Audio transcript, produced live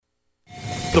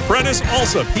The Prentice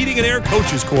Allsup Heating and Air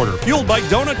Coaches Corner, fueled by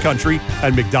Donut Country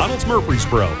and McDonald's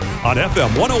Murfreesboro on FM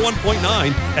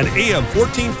 101.9 and AM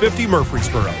 1450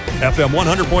 Murfreesboro, FM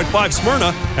 100.5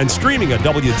 Smyrna, and streaming at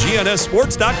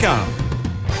WGNSSports.com.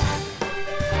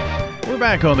 We're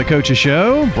back on the Coaches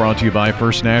Show, brought to you by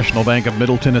First National Bank of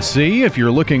Middle Tennessee. If you're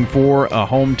looking for a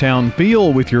hometown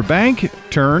feel with your bank,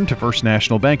 turn to First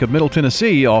National Bank of Middle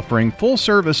Tennessee, offering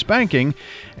full-service banking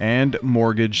and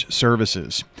mortgage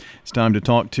services. It's time to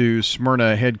talk to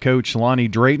Smyrna head coach Lonnie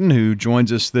Drayton, who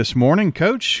joins us this morning.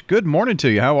 Coach, good morning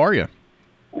to you. How are you?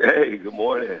 Hey, good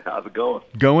morning. How's it going?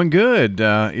 Going good.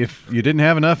 If you didn't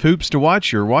have enough hoops to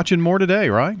watch, you're watching more today,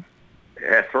 right?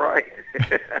 That's right.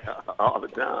 All the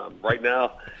time. Right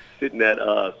now, sitting at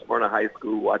Smyrna High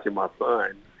School watching my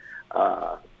son.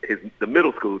 The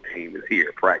middle school team is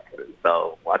here practicing,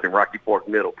 so watching Rocky Fork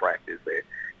Middle practice and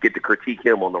get to critique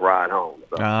him on the ride home.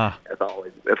 So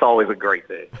that's always a great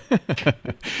thing.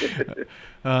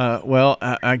 Well,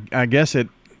 I guess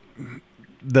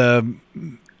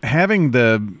having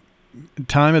the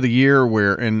time of the year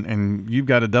where and you've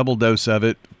got a double dose of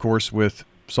it, of course, with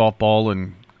softball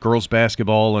and girls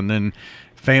basketball, and then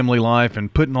family life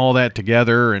and putting all that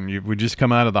together, and we just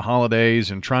come out of the holidays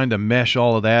and trying to mesh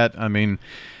all of that. I mean,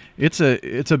 it's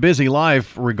a busy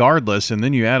life regardless, and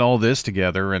then you add all this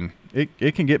together, and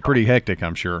it can get pretty hectic,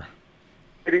 I'm sure.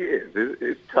 It is.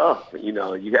 It's tough. You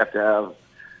know, you have to have,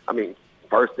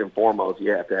 first and foremost, you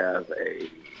have to have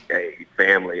a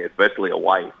family, especially a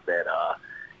wife that,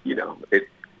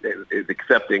 is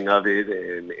accepting of it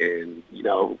and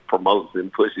promotes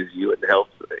and pushes you and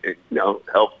helps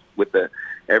with the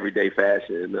everyday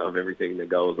fashion of everything that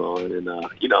goes on. And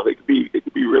it could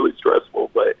be really stressful,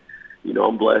 but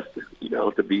I'm blessed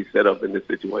to be set up in this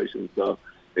situation. So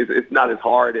it's not as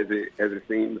hard as it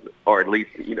seems, or at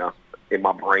least in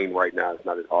my brain right now it's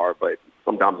not as hard, but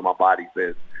sometimes my body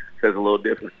says a little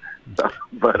different. So,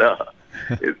 but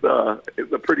it's a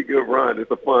pretty good run. It's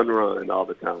a fun run all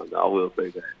the time. I will say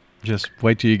that. Just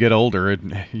wait till you get older,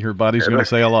 and your body's going to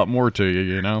say a lot more to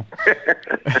you, I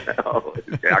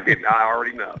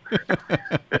already know.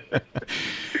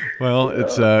 Well,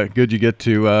 it's good you get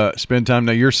to spend time.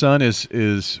 Now, your son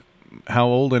is how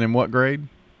old and in what grade?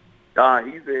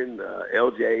 He's in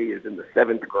LJ is in the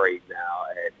 7th grade now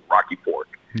at Rocky Fork.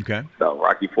 Okay. So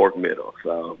Rocky Fork Middle.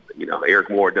 So Eric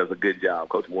Moore does a good job.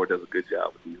 Coach Moore does a good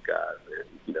job with these guys,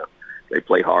 and they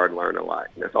play hard and learn a lot.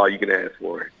 And that's all you can ask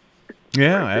for.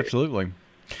 Yeah, absolutely.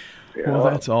 Yeah. Well,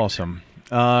 that's awesome.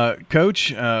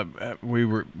 Coach, we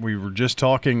were just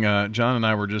talking, John and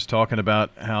I were just talking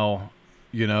about how,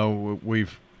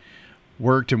 we've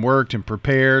worked and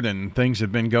prepared, and things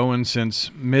have been going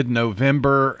since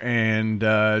mid-November,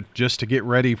 and just to get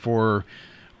ready for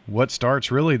what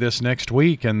starts really this next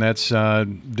week, and that's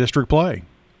district play.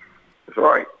 That's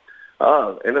right.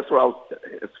 And that's what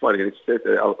it's funny. I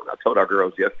told our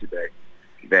girls yesterday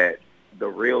that the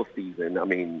real season, no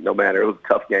matter, it was a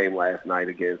tough game last night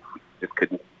against, just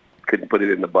couldn't put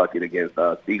it in the bucket against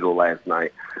Siegel last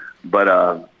night. But,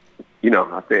 I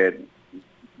said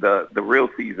the real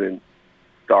season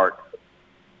starts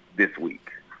this week.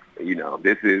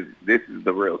 This is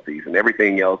the real season.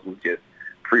 Everything else was just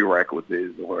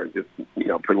prerequisites or just,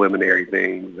 preliminary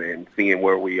things and seeing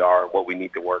where we are, what we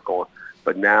need to work on.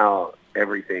 But now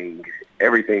everything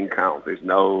counts. There's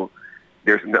no,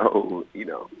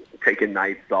 taking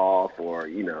nights off or,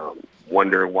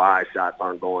 wondering why shots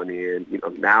aren't going in.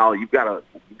 Now you've got to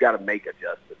make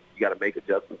adjustments. You got to make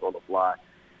adjustments on the fly.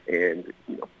 And,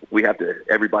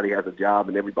 everybody has a job,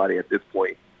 and everybody at this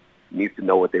point needs to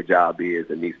know what their job is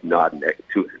and needs to know how to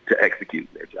execute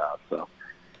their job. So,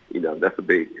 that's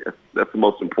the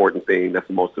most important thing. That's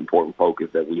the most important focus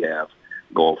that we have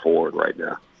going forward right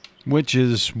now. Which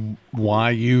is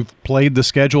why you've played the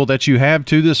schedule that you have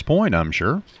to this point, I'm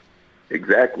sure.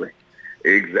 Exactly.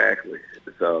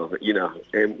 So,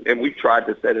 and we've tried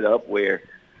to set it up where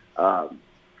our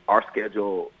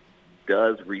schedule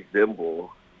does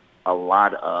resemble a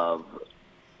lot of,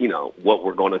 what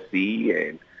we're going to see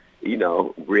and,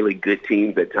 really good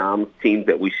teams at times, teams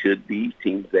that we should be,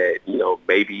 teams that,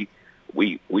 maybe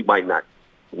we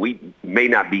may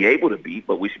not be able to beat,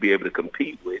 but we should be able to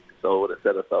compete with. So to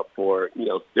set us up for,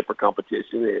 stiffer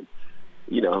competition and,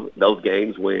 those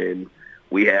games when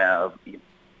we have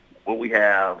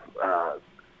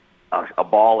a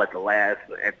ball at the last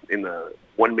in the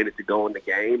 1 minute to go in the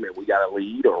game and we got a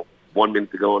lead, or 1 minute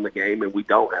to go in the game and we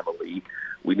don't have a lead,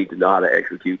 we need to know how to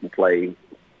execute and play,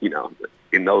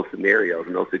 in those scenarios,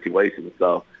 in those situations.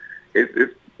 So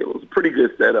it was a pretty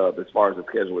good setup as far as the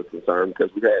schedule is concerned,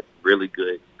 because we've had really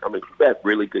good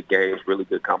games, really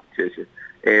good competition.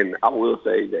 And I will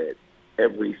say that,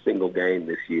 every single game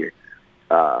this year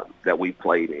that we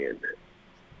played in.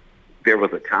 There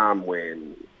was a time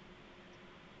when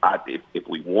if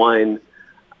we won,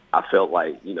 I felt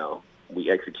like, we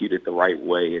executed the right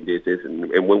way and did this.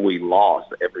 And when we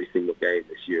lost every single game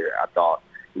this year, I thought,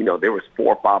 there was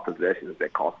 4 or 5 possessions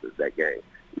that cost us that game.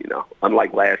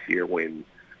 Unlike last year when,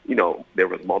 there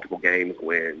was multiple games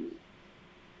when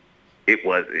it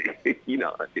was,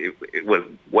 it was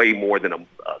way more than a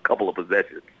couple of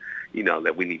possessions,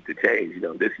 that we need to change.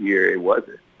 This year it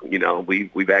wasn't.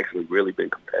 We've actually really been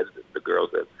competitive. The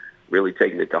girls have really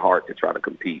taken it to heart to try to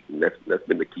compete, and that's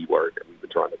been the key word that we've been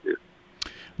trying to do.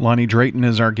 Lonnie Drayton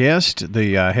is our guest,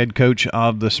 the head coach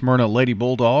of the Smyrna Lady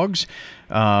Bulldogs.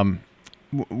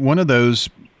 One of those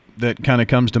that kind of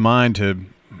comes to mind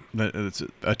it's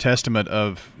a testament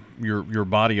of your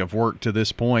body of work to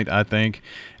this point, I think,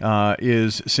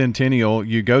 is Centennial.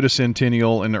 You go to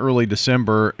Centennial in early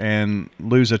December and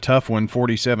lose a tough one,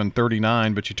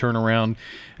 47-39, but you turn around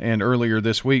and earlier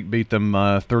this week beat them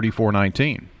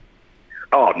 34-19.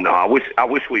 Oh no! I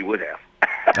wish we would have.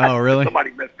 Oh really?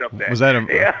 Somebody messed up that. Was that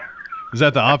is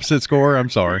that the opposite score? I'm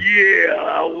sorry. Yeah,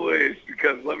 I wish,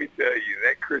 because let me tell you,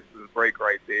 that Christmas break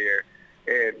right there,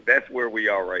 and that's where we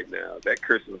are right now. That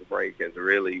Christmas break has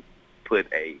really put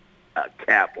a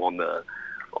cap on the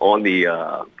on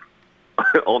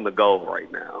the goal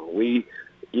right now. We,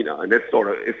 and it's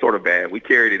sort of bad. We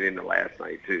carried it into last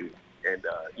night too, and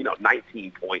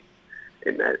 19 points,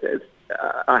 and that's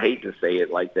I hate to say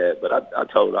it like that, but I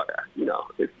told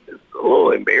it's a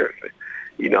little embarrassing.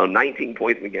 19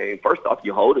 points in the game. First off,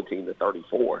 you hold a team to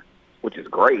 34, which is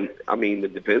great. I mean, the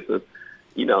defensive,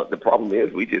 the problem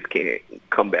is we just can't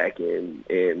come back and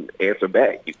answer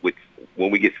back when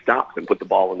we get stops and put the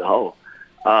ball in the hole.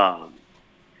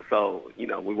 So,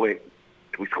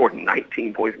 we scored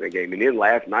 19 points in the game. And then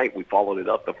last night we followed it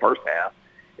up the first half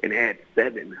and had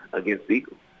 7 against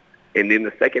Eagles. And then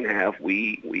the second half,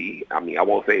 I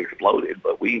won't say exploded,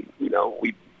 but we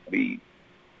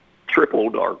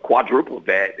tripled or quadrupled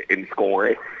that in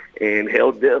scoring and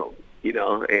held them,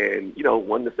 and,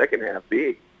 won the second half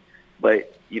big.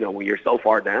 But, when you're so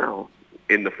far down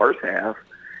in the first half,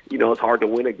 it's hard to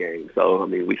win a game. So,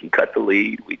 we can cut the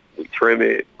lead, we trim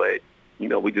it, but,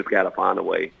 we just got to find a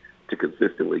way to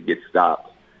consistently get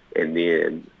stops and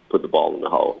then put the ball in the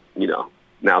hole.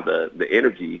 Now the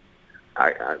energy,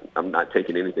 I'm not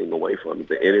taking anything away from it.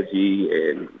 The energy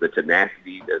and the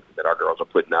tenacity that our girls are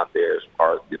putting out there as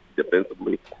far as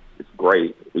defensively, it's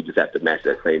great. We just have to match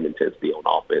that same intensity on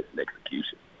offense and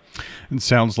execution. It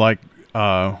sounds like,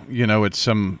 it's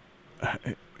some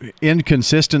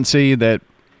inconsistency that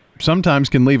sometimes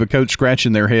can leave a coach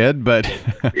scratching their head, but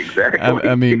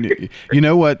exactly.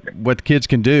 What kids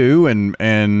can do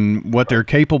and what they're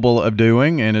capable of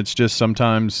doing, and it's just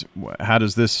sometimes how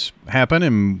does this happen,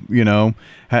 and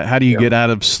how do you get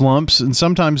out of slumps, and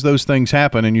sometimes those things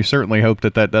happen, and you certainly hope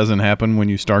that doesn't happen when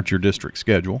you start your district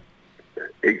schedule.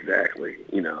 Exactly,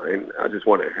 and I just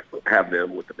want to have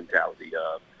them with the mentality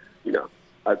of,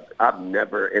 I've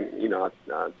never, and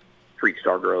I preach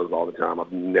to our girls all the time.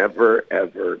 I've never,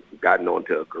 ever gotten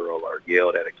onto a girl or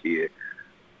yelled at a kid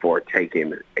for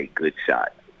taking a good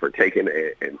shot, for taking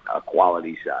a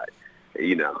quality shot.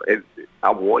 I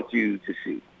want you to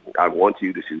shoot. I want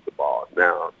you to shoot the ball.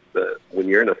 Now, when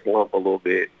you're in a slump a little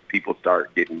bit, people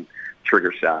start getting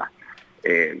trigger shy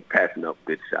and passing up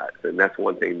good shots, and that's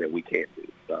one thing that we can't do.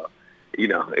 So,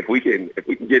 if we can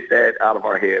get that out of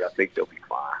our head, I think they'll be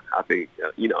fine. I think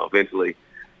eventually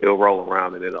it'll roll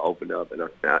around and it'll open up, and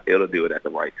it'll do it at the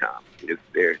right time.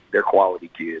 They're quality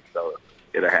kids, so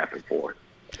it'll happen for us.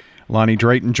 Lonnie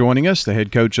Drayton joining us, the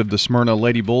head coach of the Smyrna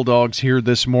Lady Bulldogs here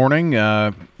this morning.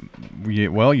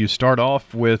 You start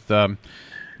off with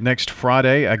next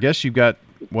Friday. I guess you've got,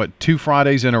 2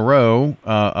 Fridays in a row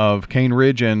of Cane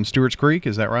Ridge and Stewart's Creek.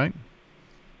 Is that right?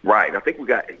 Right. I think we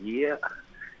got, Is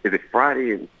it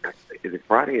Friday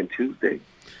and Tuesday?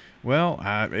 Well,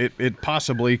 it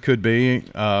possibly could be,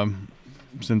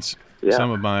 since some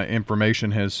of my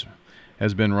information has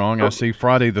been wrong. I see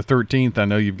Friday the 13th. I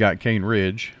know you've got Cane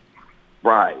Ridge.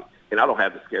 Right. And I don't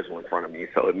have the schedule in front of me,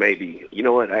 so it may be,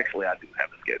 actually I do have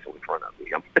the schedule in front of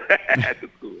me. I'm at the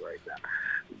school right now.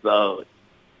 So,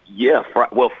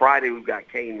 Friday we've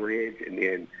got Cane Ridge, and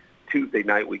then Tuesday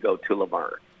night we go to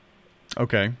Laverne.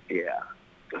 Okay. Yeah.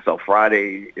 So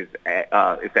Friday is at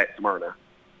Smyrna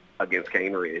against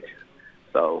Cane Ridge.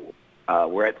 So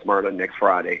we're at Smyrna next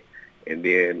Friday, and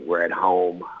then we're at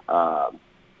home.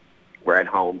 We're at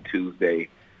home Tuesday.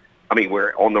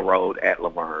 We're on the road at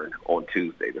Laverne on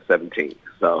Tuesday, the 17th.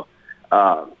 So,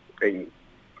 and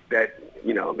that,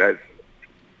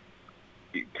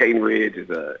 Caden Ridge is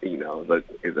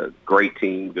a great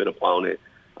team, good opponent.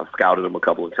 I've scouted them a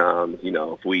couple of times.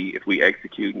 If we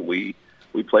execute and we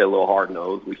play a little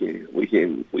hard-nosed, we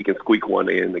can squeak one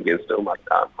in against them.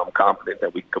 I'm confident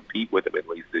that we can compete with them at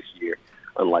least this year,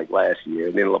 unlike last year.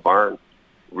 And then Laverne,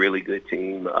 really good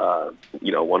team.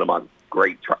 One of my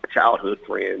great childhood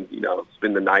friends.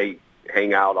 Spend the night,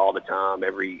 hang out all the time,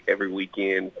 every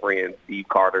weekend. Friend Steve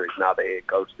Carter is now the head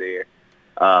coach there.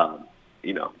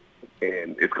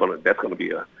 And that's gonna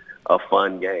be a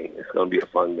fun game. It's gonna be a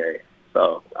fun game.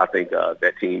 So I think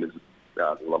that team is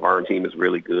the Laverne team is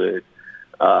really good.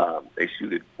 They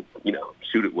shoot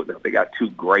it with them. They got two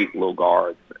great little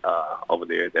guards over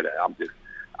there that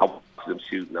I watch them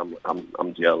shoot and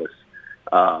I'm jealous.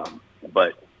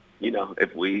 But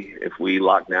if we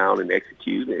lock down and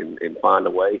execute and find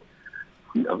a way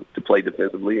to play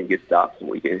defensively and get stops, and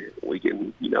we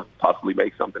can possibly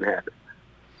make something happen.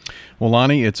 Well,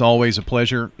 Lonnie, it's always a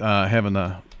pleasure having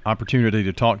the opportunity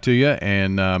to talk to you,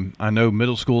 and I know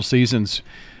middle school season's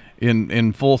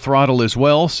in full throttle as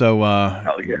well, so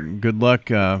good luck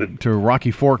to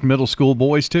Rocky Fork Middle School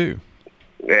boys too.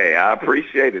 Hey, I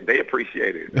appreciate it. They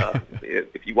appreciate it.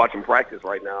 If you watch them practice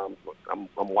right now, I'm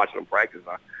watching them practice,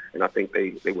 and I think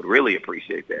they would really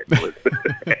appreciate that.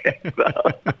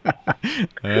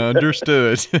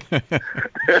 Understood.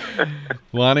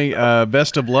 Lonnie,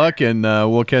 best of luck, and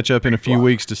we'll catch up in a few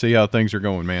weeks to see how things are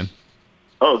going, man.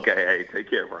 Okay, hey, take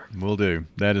care, Brian. Will do.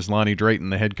 That is Lonnie Drayton,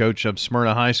 the head coach of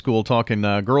Smyrna High School, talking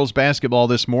girls basketball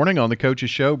this morning on the Coaches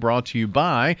Show, brought to you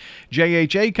by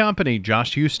JHA Company,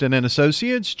 Josh Houston and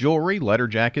Associates, jewelry, letter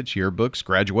jackets, yearbooks,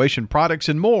 graduation products,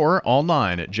 and more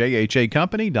online at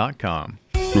jhacompany.com.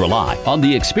 Rely on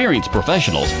the experienced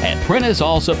professionals at Prentice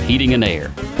Allsup Heating and Air.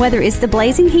 Whether it's the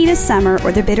blazing heat of summer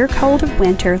or the bitter cold of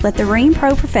winter, let the Rheem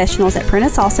Pro professionals at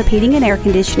Prentice Allsup Heating and Air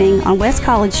Conditioning on West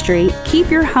College Street keep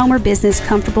your home or business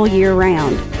comfortable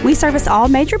year-round. We service all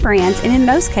major brands and in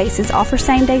most cases offer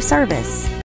same-day service.